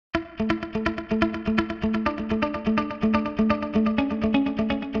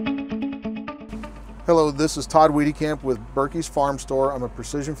Hello, this is Todd Wiedekamp with Birkey's Farm Store. I'm a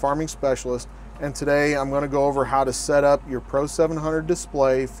precision farming specialist, and today I'm going to go over how to set up your Pro 700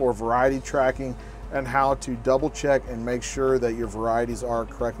 display for variety tracking and how to double check and make sure that your varieties are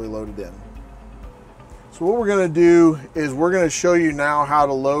correctly loaded in. So what we're going to do is we're going to show you now how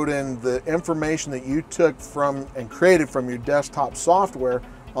to load in the information that you took from and created from your desktop software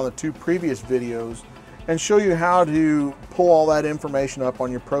on the two previous videos, and show you how to pull all that information up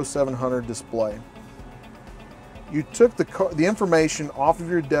on your Pro 700 display. You took the information off of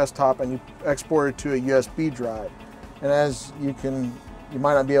your desktop and you exported to a USB drive. And as you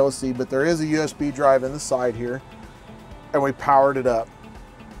might not be able to see, but there is a USB drive in the side here, and we powered it up.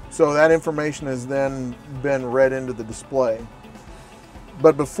 So that information has then been read into the display.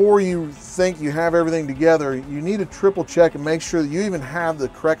 But before you think you have everything together, you need to triple check and make sure that you even have the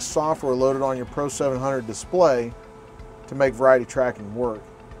correct software loaded on your Pro 700 display to make variety tracking work.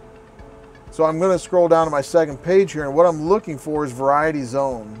 So I'm going to scroll down to my second page here, and what I'm looking for is variety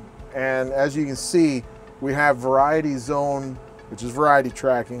zone. And as you can see, we have variety zone, which is variety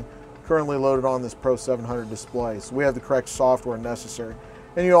tracking, currently loaded on this Pro 700 display. So we have the correct software necessary.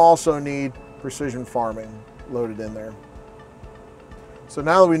 And you also need precision farming loaded in there. So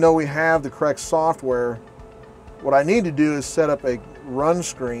now that we know we have the correct software, what I need to do is set up a run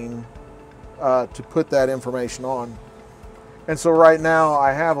screen to put that information on. And so right now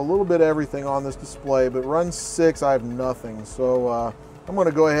I have a little bit of everything on this display, but run 6 I have nothing. So I'm going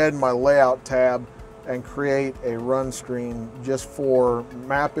to go ahead in my layout tab and create a run screen just for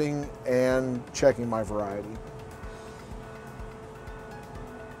mapping and checking my variety.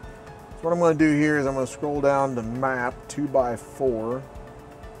 So what I'm going to do here is I'm going to scroll down to map 2x4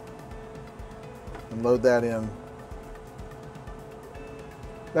 and load that in.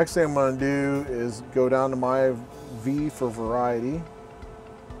 Next thing I'm going to do is go down to my V for variety.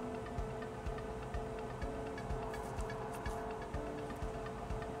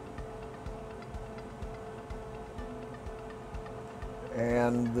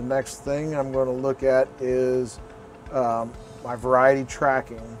 And the next thing I'm going to look at is my variety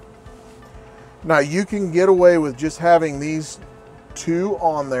tracking. Now you can get away with just having these two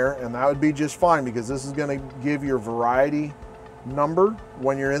on there, and that would be just fine, because this is going to give your variety number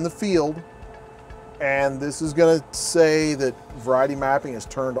when you're in the field, and this is going to say that variety mapping is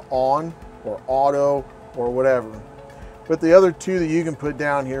turned on or auto or whatever. But the other two that you can put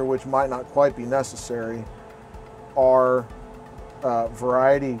down here, which might not quite be necessary, are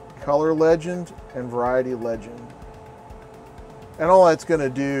variety color legend and variety legend. And all that's going to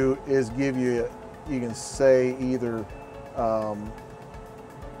do is give you, you can say either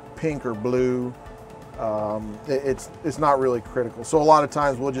pink or blue. It's not really critical. So a lot of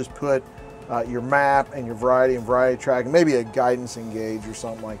times we'll just put your map and your variety tracking, maybe a guidance engage or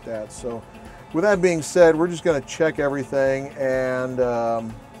something like that. So with that being said, we're just going to check everything, and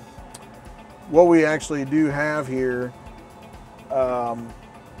what we actually do have here,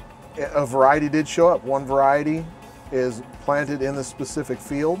 a variety did show up. One variety is planted in the specific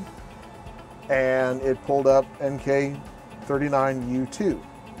field, and it pulled up NK39U2.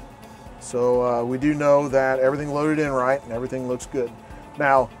 So we do know that everything loaded in right and everything looks good.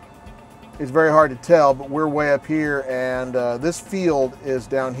 Now, it's very hard to tell, but we're way up here, and this field is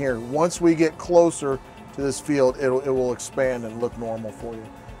down here. Once we get closer to this field, it will expand and look normal for you.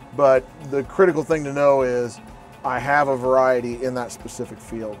 But the critical thing to know is I have a variety in that specific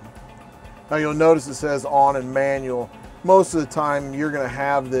field. Now you'll notice it says on and manual. Most of the time you're going to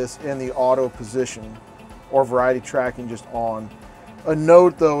have this in the auto position or variety tracking just on. A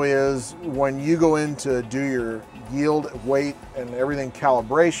note though is when you go in to do your yield, weight, and everything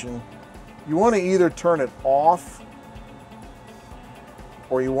calibration, you want to either turn it off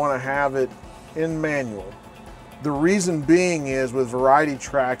or you want to have it in manual. The reason being is with variety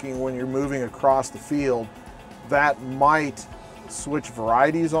tracking, when you're moving across the field, that might switch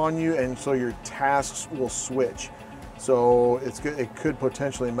varieties on you, and so your tasks will switch. So it could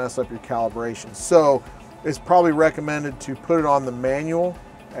potentially mess up your calibration. So it's probably recommended to put it on the manual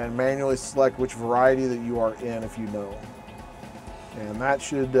and manually select which variety that you are in if you know. And that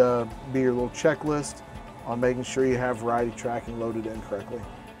should be your little checklist on making sure you have variety tracking loaded in correctly.